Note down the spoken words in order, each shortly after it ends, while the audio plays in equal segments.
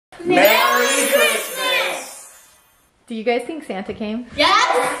Merry Christmas! Do you guys think Santa came?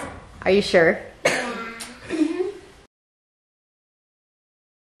 Yes! Are you sure?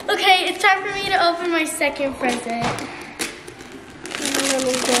 Okay, it's time for me to open my second present. Let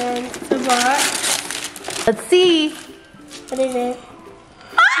me go into the box. Let's see. What is it?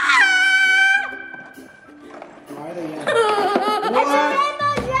 Why are they yelling?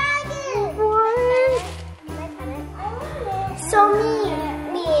 So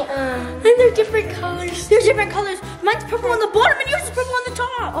and they're different colors. They're different colors. Mine's purple on the bottom and yours is purple on the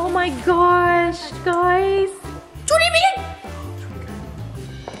top. Oh my gosh, guys. What do you mean?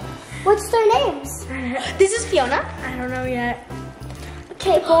 What's their names? This is Fiona. I don't know yet.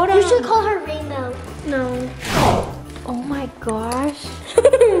 Okay, you should call her Rainbow. No. Oh my gosh.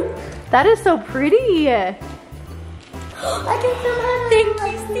 That is so pretty. I can feel her. Thank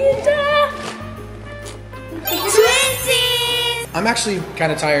you, Santa. Twinsies! I'm actually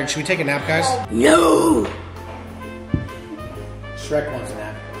kind of tired. Should we take a nap, guys? No! Shrek wants a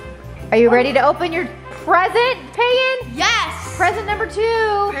nap. Are you ready to open your present, Payan? Yes! Present number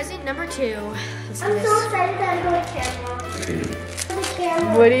 2. Present number 2. I'm so excited that I'm going to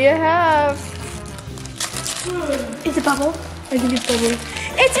camera. What do you have? It's a bubble. I think it's bubble.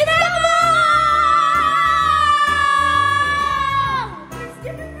 It's an apple! It's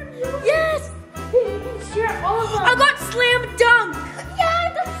different from yours. Yes! I got slam dunk.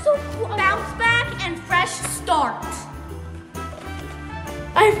 Yeah, that's so cool. Bounce back and fresh start.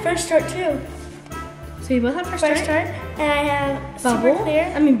 I have fresh start too. So you both have fresh start? And I have bubble. Super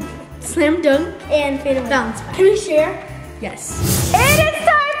clear. I mean, slam dunk and fade away. Bounce back. Can we share? Yes. It is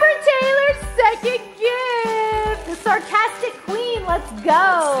time for Taylor's second gift. The sarcastic queen. Let's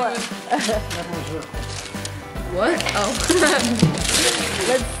go. What? Oh.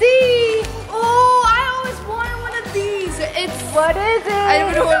 Let's see. Oh, I always wanted one of these. It's. What is it? I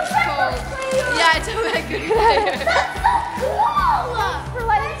don't know what it's called. Yeah, it's a record player. For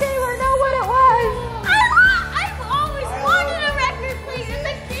letting Taylor know what it was. I've always wanted a record player. It's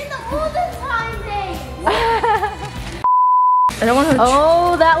like in the olden time days. I don't want to.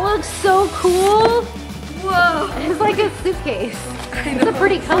 Oh, that looks so cool. Whoa. It's like a suitcase. It's a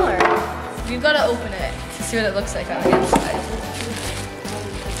pretty color. We've got to open it to see what it looks like on the inside.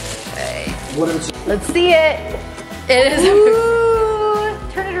 Okay. What if it's... Let's see it. It is. Ooh,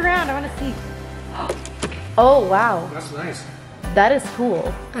 turn it around. I want to see. Oh, wow. That's nice. That is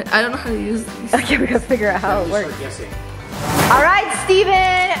cool. I don't know how to use these. Okay, we gotta figure out how it Just works. start guessing. All right,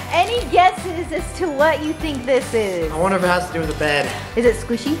 Steven, any guesses as to what you think this is? I wonder if it has to do with the bed. Is it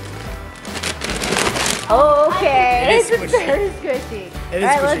squishy? Oh, okay. It is It's squishy. very squishy. It is All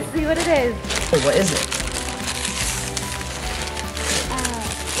right, squishy. let's see what it is. Oh, what is it?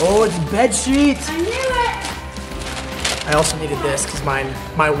 Oh, it's bed sheets. I knew it. I also needed this because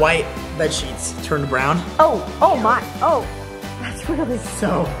my white bed sheets turned brown. Oh my. Oh, that's really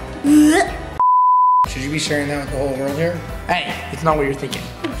So, Should you be sharing that with the whole world here? hey, it's not what you're thinking.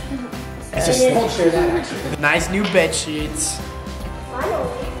 It's just don't share that actually. Nice new bed sheets.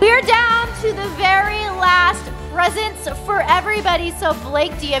 We're down to the very last presents for everybody. So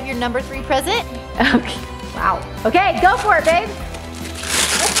Blake, do you have your number 3 present? Okay. Wow. Okay, go for it, babe.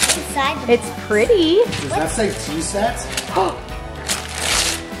 What's inside the It's pretty. Does that say tea sets?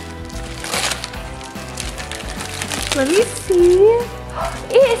 Let me see.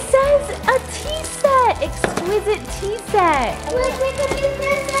 It says a tea set. Exquisite tea set. Look, we can do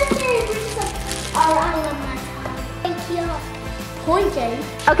princesses. Oh, I love my top. Thank you. Pointing.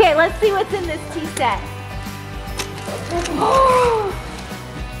 Okay, let's see what's in this tea set.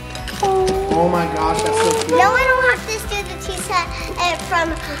 Oh my gosh, that's so cute. No, I don't have to steal the tea set from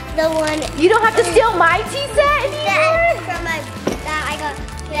the one You don't have to steal my tea set that anymore. that I got.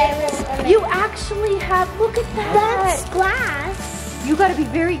 That was You actually have, look at That's that. glass. You gotta be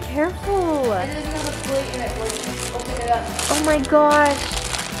very careful. It doesn't have a plate in it. When you open it up. Oh my gosh.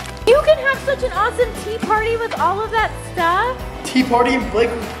 You can have such an awesome tea party with all of that stuff. Tea party in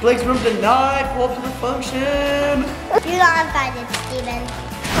Blake's room tonight. Pull up to the function. You're not invited, Steven.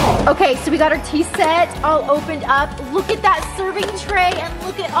 Okay, so we got our tea set all opened up. Look at that serving tray and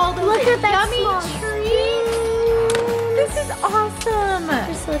look at all those yummy treats. This is awesome.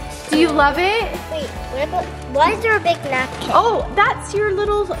 Do you love it? Wait, why is there a big napkin? Oh, that's your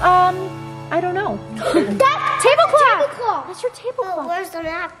little, I don't know. That tablecloth. Tablecloth. That's your tablecloth. Oh, where's the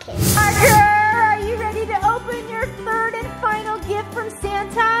napkin? Parker, are you ready to open your third and final gift from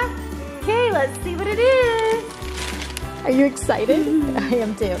Santa? Okay, let's see what it is. Are you excited? I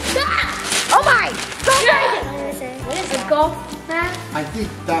am too. Oh my! Go Dragon! What is it? Golf mat? I think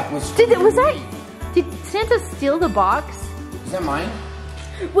that was... Did Santa steal the box? Is that mine?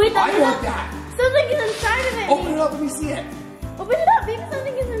 Wait, I want that. Something is inside of it. Open it up, let me see it. Open it up, maybe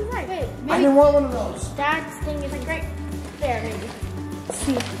something is inside. Wait, maybe I didn't want one of those. that thing is like right there, maybe. Let's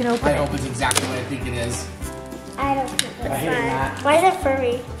see if you can open I it. hope it's exactly what I think it is. I don't think I hate that. Why is it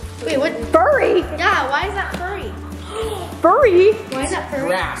furry? Wait, what? Furry? Yeah, why is that furry? Furry? Why is that furry?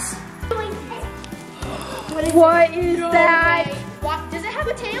 Grass. What is that? What? Does it have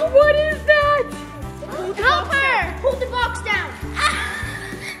a tail? What is that? Help her! Hold the box down.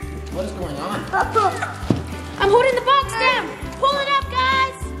 What is going on? I'm holding the box down. Pull it up,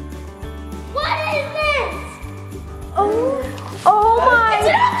 guys. What is this? Oh my! It's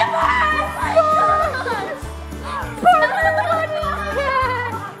an octopus!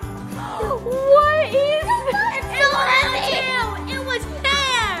 What is that? It still has a tail. It was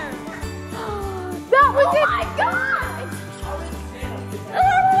hair. That was Oh it. my god!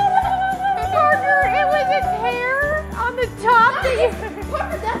 Parker, it was its hair on the top.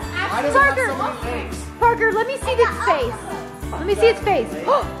 Parker, that's Why actually does it have Parker. so many legs? Parker, let me see its face. Let me see its face.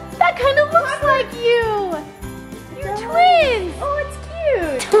 That kind of looks like you. You're twins. Oh, it's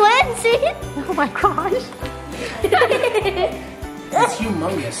cute. Twinsies. Oh my gosh. It's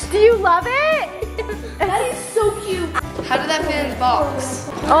humongous. Do you love it? That is so cute. How did that fit in the box?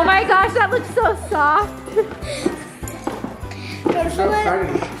 Oh my gosh, that looks so soft. So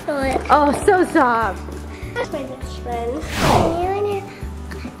tiny. Oh, so soft. That's my best friend.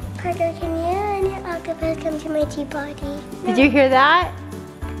 Parker, can you and your octopus come to my tea party? Did you hear that?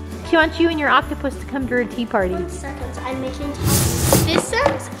 She wants you and your octopus to come to her tea party. 1 second, I'm making tea. This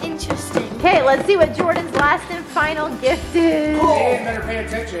sounds interesting. Okay, let's see what Jordan's last and final gift is. Dan better pay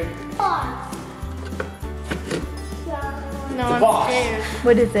attention. No, The I'm box. scared.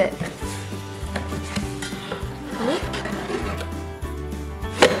 What is it?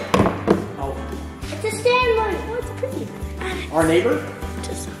 Oh. It's a Stanley. Oh, it's pretty. Our neighbor?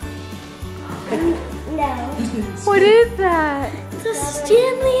 No. What is that? It's a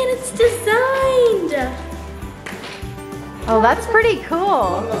Stanley and it's designed. Oh, that's pretty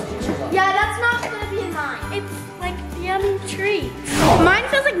cool. Yeah, that's not gonna be in mine. It's like yummy treats. Mine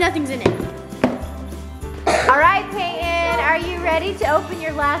feels like nothing's in it. All right, Peyton, are you ready to open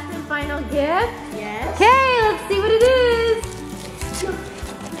your last and final gift? Yes. Okay, let's see what it is.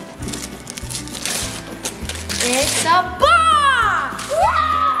 It's a box! Woo!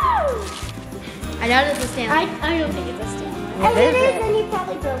 I know this is Stanley. I don't think it's a Stanley. What is it? And you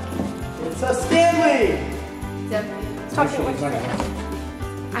probably broke it. It's a Stanley!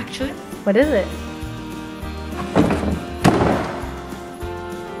 Actually, What is it?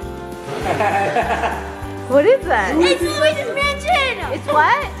 What is that? it's Luigi's Mansion! It's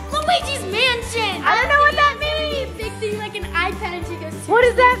what? Luigi's Mansion! I don't know what that means. Big thing like an iPad and she goes, What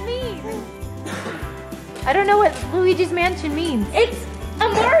does that mean? I don't know what Luigi's Mansion means. it's a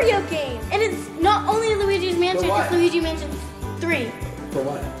Mario game. And it's not only Luigi's Mansion, For what? it's Luigi Mansion 3. For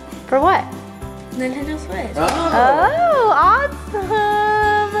what? For what? Nintendo Switch. Oh, awesome.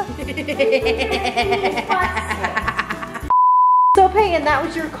 So Peyton, that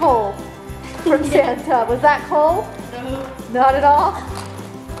was your coal from Santa. Was that coal? No. Not at all?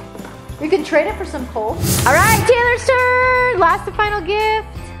 We can trade it for some coal. All right, Taylor's turn. Last and final gift.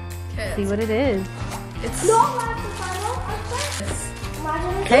 Okay. See what it is. It's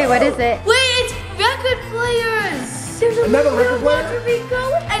Okay, what is it? Wait, it's record players. There's a Another little record player? Puerto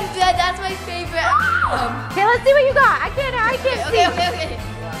Rico. And that's my favorite. Okay, let's see what you got. I can't see. Okay.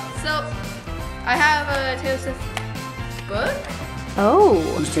 So, I have a Taylor Swift book. Oh,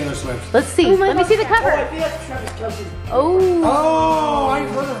 Who's Taylor Swift? let's see. Let me see the cover. Oh, Oh, I've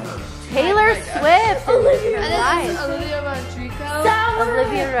heard of her. Taylor Swift. Olivia. And then Right. there's Olivia Rodrigo.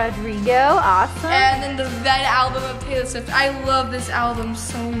 Olivia Rodrigo. Awesome. And then the Red album of Taylor Swift. I love this album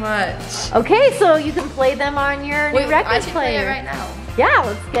so much. Okay, so you can play them on your new Wait, record I should play player. it right now. Yeah,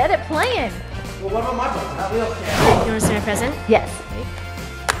 let's get it playing. Well, what about my book? Hot Wheels? You want to see my present? Yes.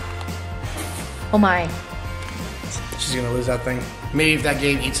 Oh my. She's gonna lose that thing. Maybe if that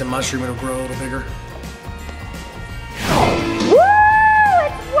game eats a mushroom, it'll grow a little bigger. Woo!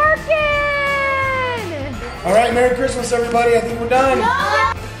 It's working! All right, Merry Christmas, everybody. I think we're done.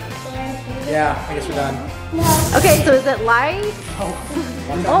 Yeah, I guess we're done. Okay, so is it light?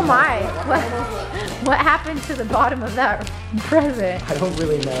 Oh my. What happened to the bottom of that present? I don't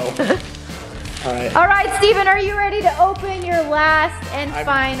really know. All right. All right, Steven, are you ready to open your last and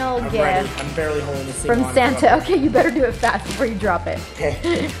final I'm gift ready. I'm barely holding this thing from on. Santa? Okay, you better do it fast before you drop it.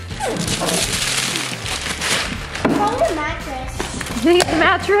 Okay. Probably a mattress. You think it's a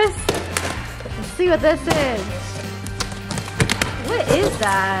mattress? Let's see what this is. What is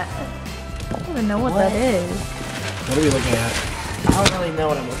that? I don't even know what that is. What are we looking at? don't really know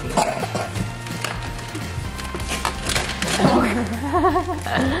what I'm looking at.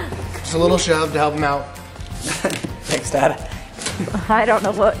 Just a little shove to help him out. Thanks, Dad. I don't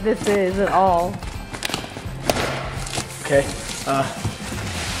know what this is at all. Okay.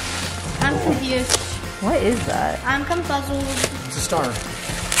 I'm confused. What is that? I'm confuzzled. It's a star.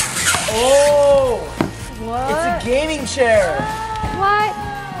 Oh! What? It's a gaming chair. What?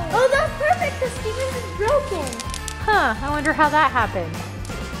 Oh, that's perfect because Steven's is broken. Huh, I wonder how that happened.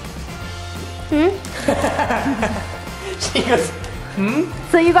 She goes,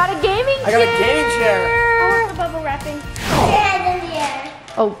 So you got a gaming chair? I got a gaming chair. I want the bubble wrapping. Yeah, in the air.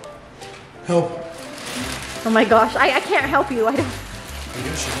 Oh. Help. Oh my gosh, I can't help you. I don't. Are you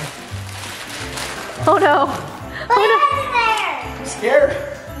gonna shoot me? Oh no. Put it in there. I'm scared.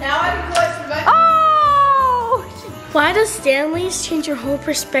 Oh! Why does Stanley's change your whole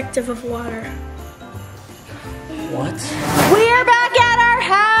perspective of water? What? We are back at our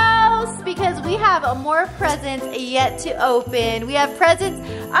house because we have more presents yet to open. We have presents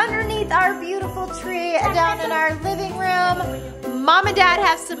underneath our beautiful tree down in our living room. Mom and Dad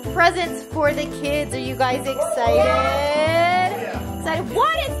have some presents for the kids. Are you guys excited? Excited?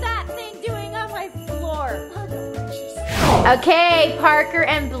 What is that thing doing on my floor? Okay, Parker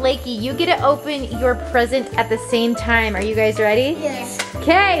and Blakey, you get to open your present at the same time. Are you guys ready? Yes.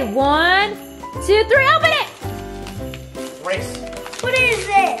 Okay, 1, 2, 3, open it! Race. What is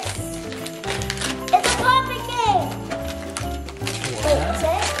this? It's a popping game. Wait, is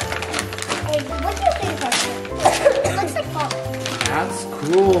it? Hey, what's your favorite? It looks like pop. That's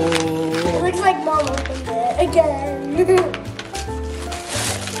cool. It looks like Mom opened it again.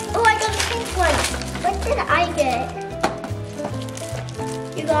 Oh, I got a pink one. What did I get?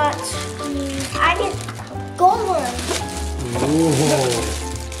 You got, I get gold one. Ooh.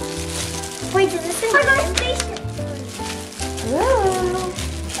 Wait, is this thing? I got a spaceship. Ooh.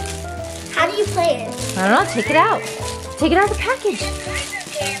 How do you play it? I don't know, take it out. Take it out of the package.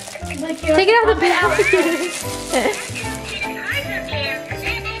 Take it out of the package.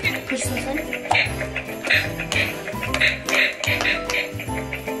 Push this one.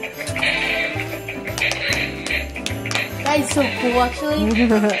 That is so cool, actually. I want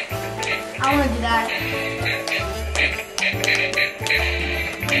to do that.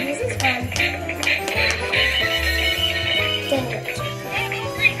 This is fun.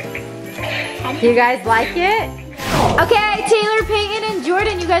 You guys like it? Okay, Taylor, Peyton, and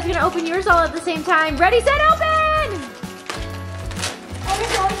Jordan, you guys are gonna open yours all at the same time. Ready, set, open! Oh,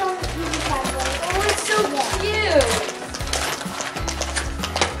 it's so Cute.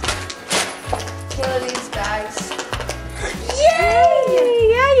 What are these guys? Yay!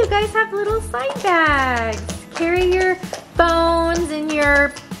 Yeah, you guys have little side bags. Carry your phones and your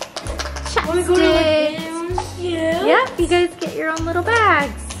chapsticks. Yeah. Yep, you guys get your own little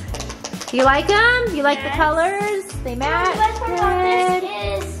bags. Do you like them? Do you like the colors? They match? Good.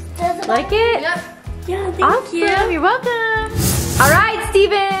 Like it? Yep. Yeah, thank Awesome, you. you're welcome. All right,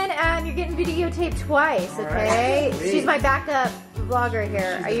 Steven, you're getting videotaped twice, okay? Right. She's my backup vlogger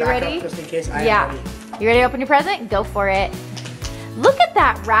here. Are you ready? Just in case I am Yeah. ready. You ready to open your present? Go for it. Look at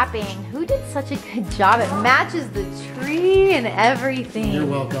that wrapping. Who did such a good job? It matches the tree and everything. You're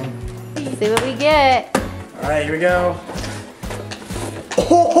welcome. Let's see what we get. All right, here we go.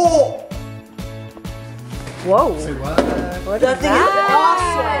 Oh! Whoa. Say what? What That is thing is that?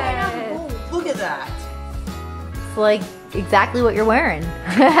 awesome. Look at that. It's like exactly what you're wearing.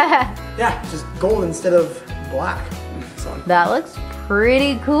 Yeah, just gold instead of black. So, That looks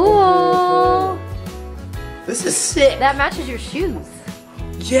pretty cool. this is sick. That matches your shoes.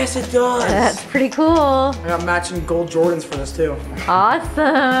 Yes, it does. That's pretty cool. I got matching gold Jordans for this too.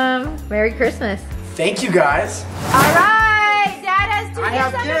 Awesome. Merry Christmas. Thank you guys. All right, Dad has two I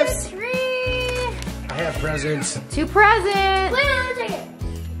have gifts gifts. under the tree. I have presents. 2 presents. Wait, let me take it.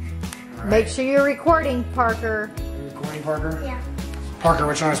 Make sure you're recording, Parker. Are you recording, Parker? Yeah. Parker,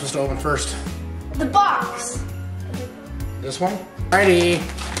 which one am I supposed to open first? The box. This one? Ready.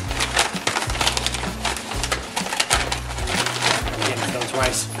 Getting it done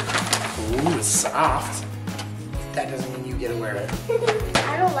twice. Ooh, it's soft. That doesn't mean you get to wear it.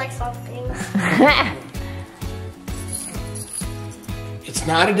 I don't like soft things. It's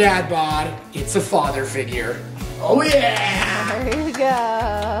not a dad bod, it's a father figure. Oh yeah! There you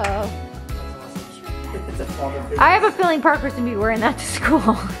go. It's a father figure. I have a feeling Parker's gonna be wearing that to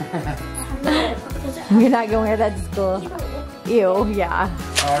school. You're not gonna wear that to school. Ew, yeah.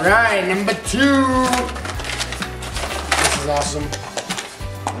 All right, number 2. This is awesome.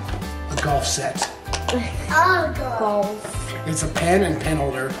 A golf set. Oh, God. Balls. It's a pen and pen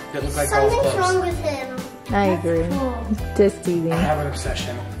holder that look like golf Something's clubs. wrong with him. I agree. Just teasing. I have an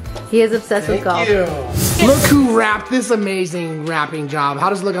obsession. He is obsessed with golf. Thank you. Look who wrapped this amazing wrapping job. How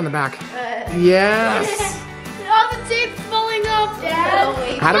does it look on the back? Yes. All the tape's falling off,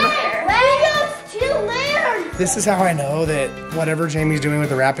 Dad. How do Legos, 2 layers. This is how I know that whatever Jamie's doing with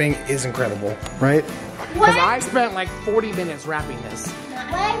the wrapping is incredible, right? Because I spent like 40 minutes wrapping this.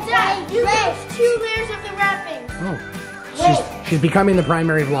 Dad, you get 2 layers of the wrapping. Oh, she's becoming the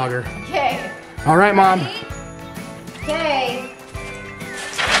primary vlogger. Okay. All right, Mom. Okay.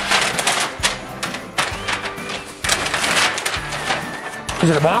 Is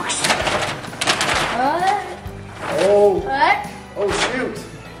it a box? Oh. What? Oh, shoot.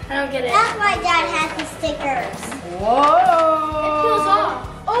 I don't get it. That's why Dad has the stickers. Whoa. It peels off.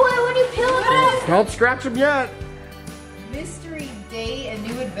 Oh, wait, when you peel it off. Don't scratch them yet. Mystery date, a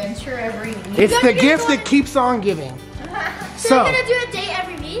new adventure every week. It's the gift that keeps on giving. So you're gonna do a date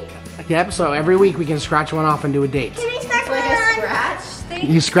every week? Yep, so every week we can scratch one off and do a date. Can we scratch Like one a on? scratch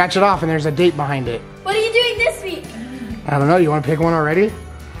thing? You scratch it off and there's a date behind it. What are you doing this week? I don't know, you want to pick one already?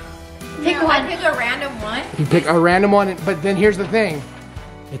 Pick one. I pick a random one. You pick a random one, but then here's the thing.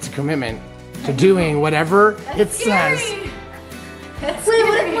 It's a commitment to doing whatever it says. That's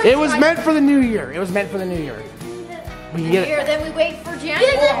It was meant for the new year. It was meant for the new year. We can get Here, it. then we wait for Use a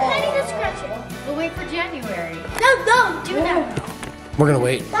January. penny to scratch it. We'll wait for January. No, do that. We're gonna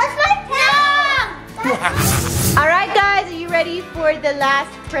wait. That's my pen. All right, guys, are you ready for the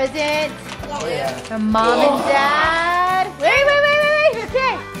last present from Mom and Dad? Wait.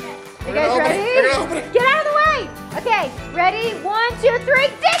 Okay. You guys ready? Get out of the way. Okay, ready? 1, 2, 3,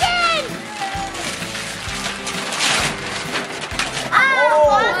 dig in!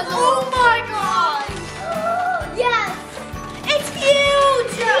 Oh my god! Yes! It's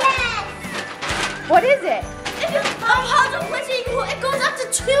huge! Yes! What is it? It's a puzzle which it goes up to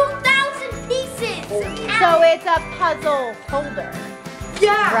 2,000 pieces! So it's a puzzle holder,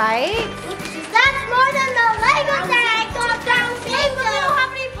 Yeah! right? That's more than the Legos that I got down Hey, but we don't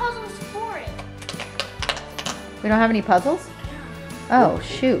have any puzzles for it. We don't have any puzzles? Oh,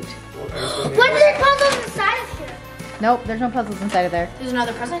 shoot. What are the puzzles inside of here? Nope, there's no puzzles inside of there. There's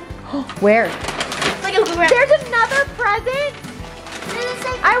another present? Where? Like a grab. There's another present?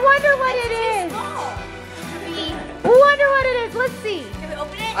 I wonder what it is. Wonder what it is. Let's see. Can we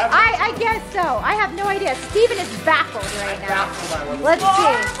open it? I guess so. I have no idea. Steven is baffled right now. Let's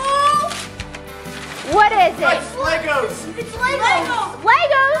see. What is it? Legos. It's Legos.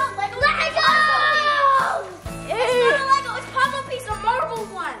 Legos? Legos! It's not a Lego, it's puzzle piece, a Marvel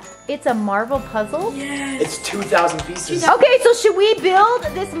one. It's a Marvel puzzle? It's 2,000 pieces. Okay, so should we build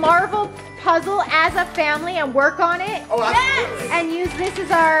this Marvel puzzle as a family and work on it? Oh, absolutely. And use this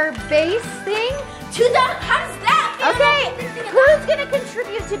as our base thing? 2,000, how does that? Okay, who's gonna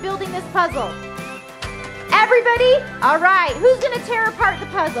contribute to building this puzzle? Everybody? All right, who's gonna tear apart the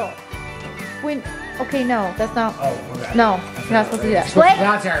puzzle? Okay, no, that's not. Oh, okay. No, you're not supposed to do that. Blake,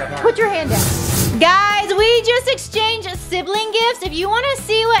 Not tear it apart. put your hand down. Guys, we just exchanged sibling gifts. If you want to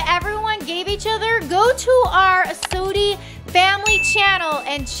see what everyone gave each other, go to our SOTY family channel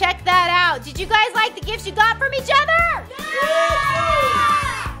and check that out. Did you guys like the gifts you got from each other?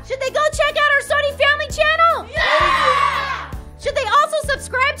 Yeah! Should they go check out our SOTY family channel? Yeah! Should they also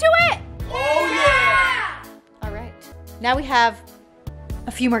subscribe to it? Oh, yeah. All right. Now we have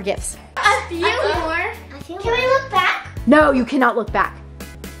a few more gifts. A few more. Can we look back? No, you cannot look back.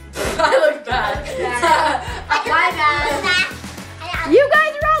 I look bad. My bad. You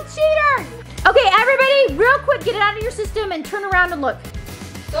guys are all cheaters. Okay, everybody, real quick, get it out of your system and turn around and look.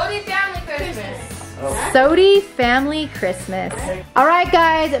 SOTY family Christmas. SOTY family Christmas. All right,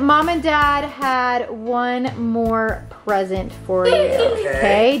 guys, Mom and Dad had one more present for you.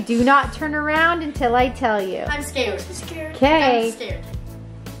 Okay, do not turn around until I tell you. I'm scared. I'm scared. Okay. I'm scared.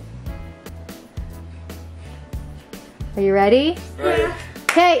 Are you ready? Right.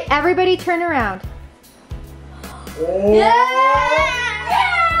 Okay, everybody turn around. Oh.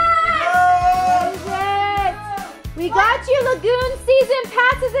 We got you Lagoon season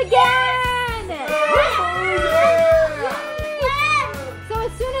passes again! So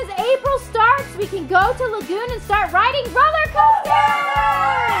as soon as April starts, we can go to Lagoon and start riding roller coasters!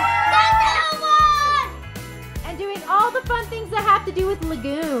 And doing all the fun things that have to do with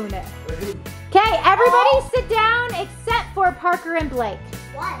Lagoon. Okay, everybody sit down except for Parker and Blake.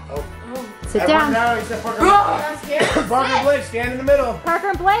 Sit Everyone down. down except Parker. Parker and Blake, stand in the middle. Parker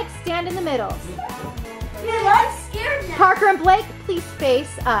and Blake, stand in the middle. I'm scared now. Parker and Blake, please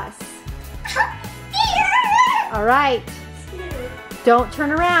face us. All right. Don't turn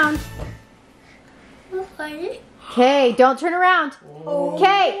around. Okay, don't turn around.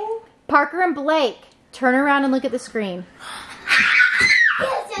 Okay, Parker and Blake, turn around and look at the screen.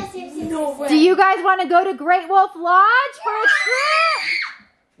 Yes. No way. Do you guys want to go to Great Wolf Lodge for a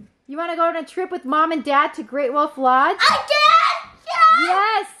trip? You want to go on a trip with Mom and Dad to Great Wolf Lodge? I did!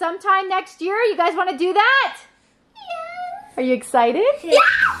 Yes, sometime next year. You guys want to do that? Yes! Are you excited? Yes!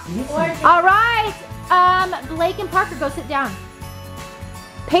 All right. Blake and Parker, go sit down.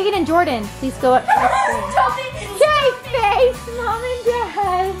 Peyton and Jordan, please go up to the screen. Okay, face, Mom and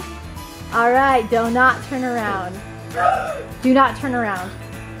Dad. All right, do not turn around. Do not turn around.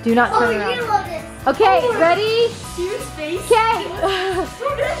 Do not turn around. You love this. Okay, ready? Steven's face. Okay.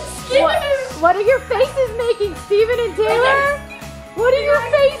 What are your faces making, Steven and Taylor? What are your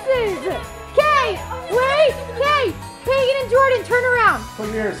faces? Okay, wait. Okay, Peyton and Jordan, turn around.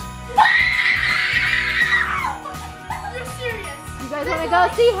 Put yours. You're serious. You guys want to go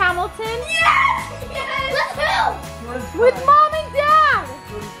see Hamilton? Yes! Let's go! With Mom and Dad.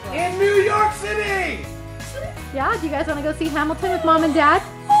 In New York City! Yeah, do you guys want to go see Hamilton with Mom and Dad?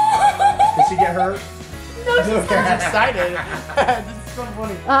 Did she get hurt? No, she's Okay, I'm excited. This is so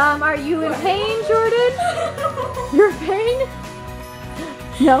funny. Are you in pain, Jordan? You're in pain?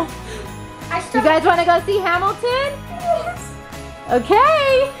 No? You guys want to go see Hamilton?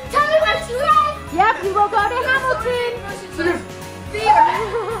 Okay. Tell me what you like! Yep, we will go to Hamilton.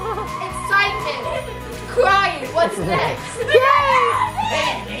 Excitement. Crying. What's next?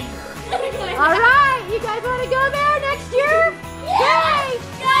 Yay! All right, you guys want to go there next year? Yay!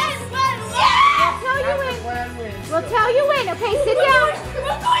 We'll tell you when. Okay, sit down.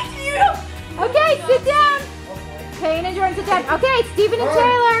 Okay, sit down. Payne and Jordan, sit down. Okay, Steven and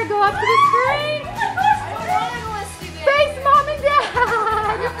Taylor, go up to the screen. Face Mom and Dad.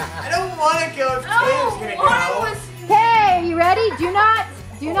 I don't want to go if Taylor's going to go. Okay, you ready? Do not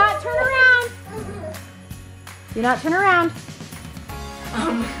turn around. Do not turn around.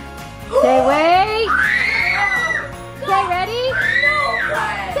 Okay, wait. Okay, ready?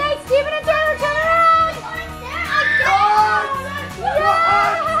 Okay, Steven and Taylor, turn around.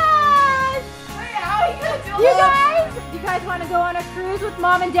 Yes! You guys want to go on a cruise with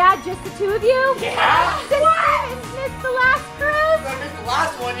Mom and Dad, just the two of you? Yeah. Since Steven missed the last cruise? I missed the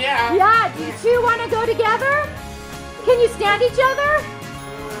last one, yeah. Yeah, do you two want to go together? Can you stand each other?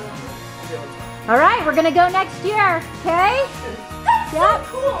 All right, we're gonna go next year, okay? Yep.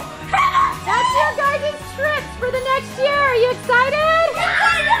 Cool! That's your guys' trips for the next year. Are you excited?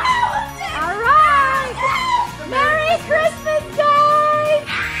 All right. Merry Christmas, guys.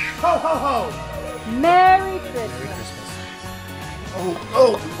 Ho, ho, ho. Merry Christmas.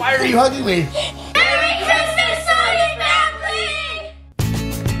 Oh, why are you hugging me?